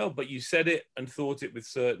cappuccino, but you said it and thought it with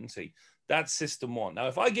certainty. That's system 1. Now,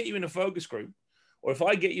 if I get you in a focus group, or if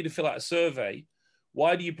I get you to fill out a survey,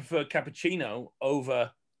 why do you prefer cappuccino over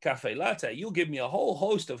cafe latte? You'll give me a whole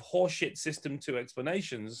host of horseshit system 2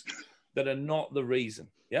 explanations that are not the reason.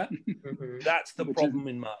 Yeah. That's the problem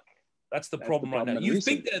in marketing. That's the problem right now. You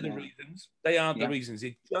think they're the reasons. They aren't the reasons.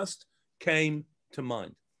 It just came to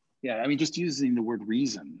mind. Yeah. I mean, just using the word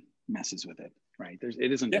reason messes with it, right?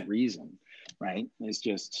 It isn't a reason, right? It's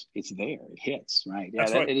just, it's there. It hits, right? Yeah,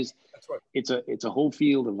 it is. That's right. It's a whole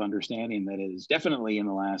field of understanding that is definitely in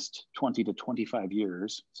the last 20 to 25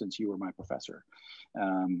 years since you were my professor.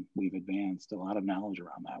 We've advanced a lot of knowledge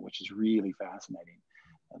around that, which is really fascinating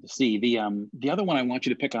to see. The other one I want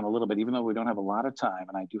you to pick on a little bit, even though we don't have a lot of time,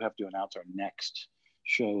 and I do have to announce our next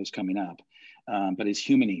shows coming up, but is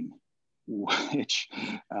humaning, which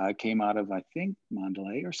came out of, I think,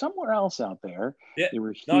 Mondelez or somewhere else out there. Yeah,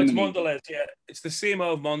 no, it's Mondelez. Yeah, it's the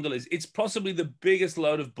CMO of Mondelez. It's possibly the biggest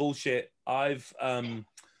load of bullshit I've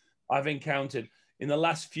encountered. in the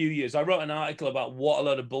last few years. I wrote an article about what a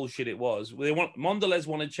load of bullshit it was. Mondelez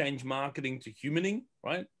want to change marketing to humaning,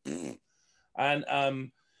 right? And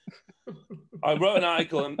I wrote an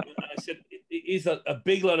article and I said it is a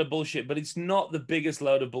big load of bullshit, but it's not the biggest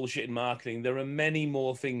load of bullshit in marketing. There are many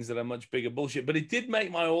more things that are much bigger bullshit, but it did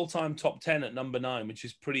make my all-time top 10 at number 9, which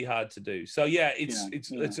is pretty hard to do. So yeah,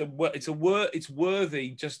 it's worthy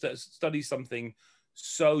just to study something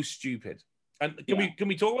so stupid. And can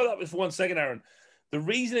we talk about that for 1 second, Aaron? The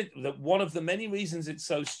reason that one of the many reasons it's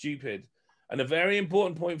so stupid, and a very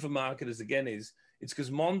important point for marketers again, is it's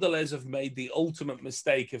because Mondelez have made the ultimate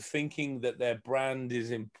mistake of thinking that their brand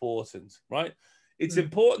is important, right? It's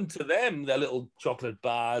important to them, their little chocolate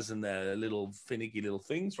bars and their little finicky little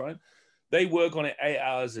things, right? They work on it 8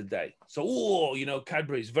 hours a day. So,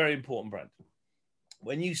 Cadbury's very important brand.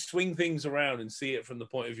 When you swing things around and see it from the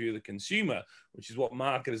point of view of the consumer, which is what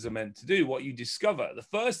marketers are meant to do, what you discover, the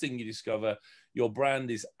first thing you discover, your brand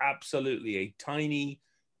is absolutely a tiny,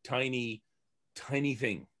 tiny, tiny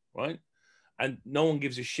thing, right? And no one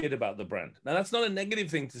gives a shit about the brand. Now, that's not a negative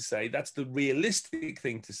thing to say. That's the realistic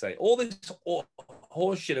thing to say. All this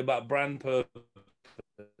horse shit about brand purpose,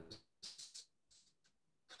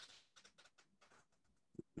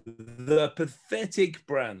 the pathetic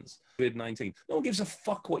brands, COVID-19. No one gives a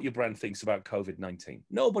fuck what your brand thinks about COVID-19.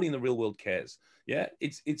 Nobody in the real world cares. Yeah,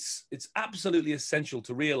 it's absolutely essential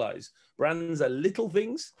to realize brands are little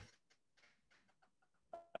things.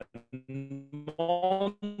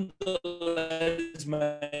 Mondelez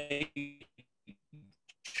make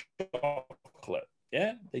chocolate.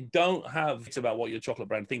 Yeah, they don't have it's about what your chocolate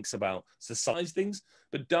brand thinks about society things,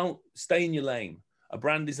 but don't stay in your lane. A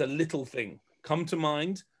brand is a little thing. Come to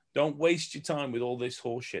mind. Don't waste your time with all this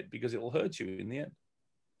horse shit because it will hurt you in the end.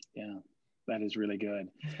 Yeah, that is really good.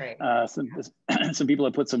 That's great. Some people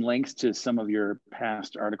have put some links to some of your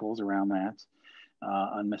past articles around that.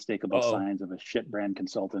 Unmistakable signs of a shit brand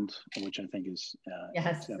consultant, which I think is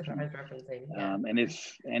exceptional. Referencing. Yeah. And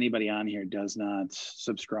if anybody on here does not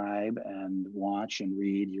subscribe and watch and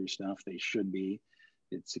read your stuff, they should be.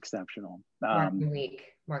 It's exceptional. Marketing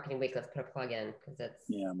Week. Let's put a plug in because it's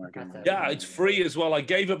Marketing Week. Yeah, it's free as well. I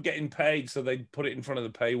gave up getting paid, so they put it in front of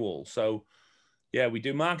the paywall. So yeah, we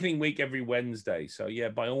do Marketing Week every Wednesday. So yeah,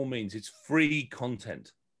 by all means, it's free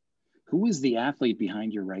content. Who is the athlete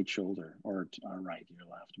behind your right shoulder or right, your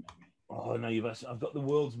left, maybe? Oh, no, I've got the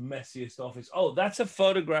world's messiest office. Oh, that's a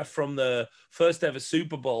photograph from the first ever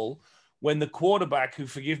Super Bowl when the quarterback, who,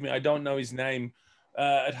 forgive me, I don't know his name,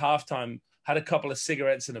 at halftime had a couple of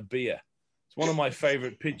cigarettes and a beer. It's one of my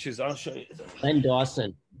favorite pictures. I'll show you. Len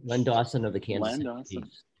Dawson of the Kansas City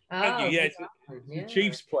Chiefs. Thank you. Yeah, it's the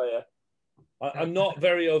Chiefs player. I'm not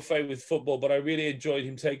very au fait with football, but I really enjoyed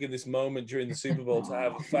him taking this moment during the Super Bowl to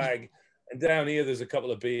have a fag. And down here, there's a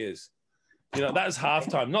couple of beers. That was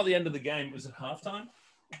halftime, not the end of the game. Was it halftime?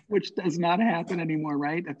 Which does not happen anymore,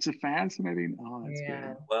 right? It's a fascinating. Oh, that's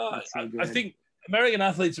good. Well, that's so good. I think American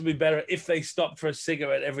athletes would be better if they stopped for a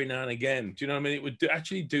cigarette every now and again. Do you know what I mean? It would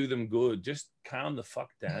actually do them good. Just calm the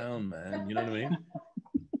fuck down, man. You know what I mean?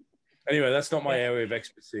 Anyway, that's not my area of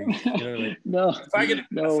expertise. You know what I mean? A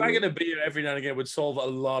faggot of beer every now and again would solve a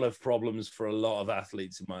lot of problems for a lot of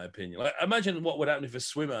athletes, in my opinion. Like, imagine what would happen if a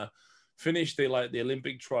swimmer finished the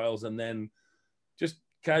Olympic trials and then just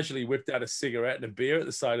casually whipped out a cigarette and a beer at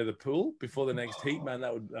the side of the pool before the next heat. Man,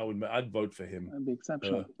 I'd vote for him. That'd be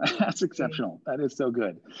exceptional. That's exceptional. That is so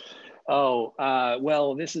good.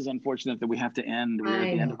 Well, this is unfortunate that we have to end. We're at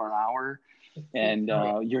the end of our hour, and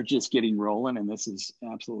you're just getting rolling, and this is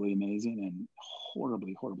absolutely amazing and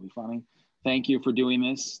horribly, horribly funny. Thank you for doing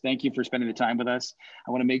this. Thank you for spending the time with us.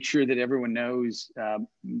 I want to make sure that everyone knows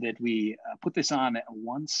that we put this on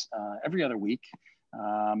once every other week.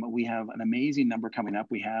 We have an amazing number coming up.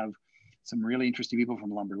 We have some really interesting people from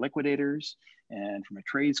Lumber Liquidators and from a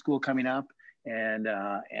trade school coming up. And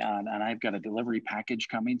I've got a delivery package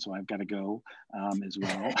coming, so I've got to go as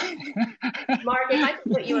well. Mark, if I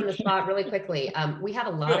could put you on the spot really quickly, we have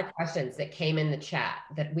a lot of questions that came in the chat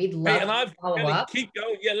that we'd love to follow up. Keep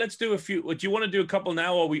going. Yeah, let's do a few. Do you want to do a couple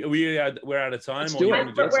now, or we're out of time? We're out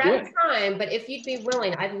of time, but if you'd be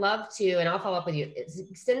willing, I'd love to, and I'll follow up with you.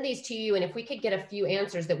 Send these to you, and if we could get a few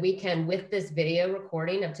answers that we can, with this video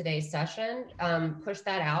recording of today's session, push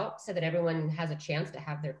that out so that everyone has a chance to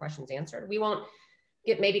have their questions answered. We won't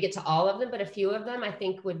maybe get to all of them, but a few of them I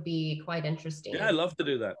think would be quite interesting. Yeah, I'd love to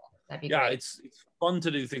do that. That'd be great. It's fun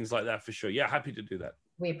to do things like that for sure. Yeah, happy to do that.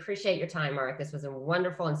 We appreciate your time, Mark. This was a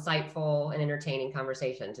wonderful, insightful, and entertaining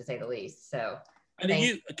conversation, to say the least. So,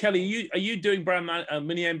 and Kelly, are you doing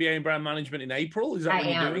mini MBA in brand management in April? Is that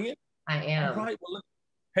when you're doing it? I am. All right. Well, look,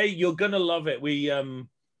 hey, you're gonna love it.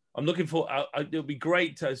 I'm looking for. It'll be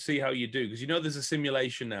great to see how you do, because you know there's a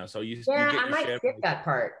simulation now, so you yeah, get I might skip that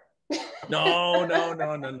part. No.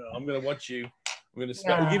 I'm going to watch you. I'm going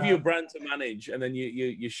to give you a brand to manage, and then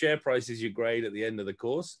your share price is your grade at the end of the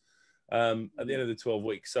course, at the end of the 12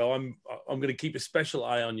 weeks. So I'm going to keep a special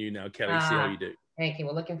eye on you now, Kelly. See how you do. Thank you.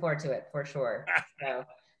 We're looking forward to it for sure. So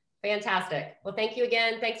fantastic. Well, thank you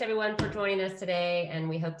again. Thanks everyone for joining us today, and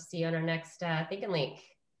we hope to see you on our next Think and Link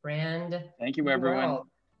brand. Thank you, everyone.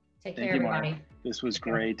 Take care, everybody. Mark. This was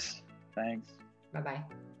great. Thanks. Bye-bye.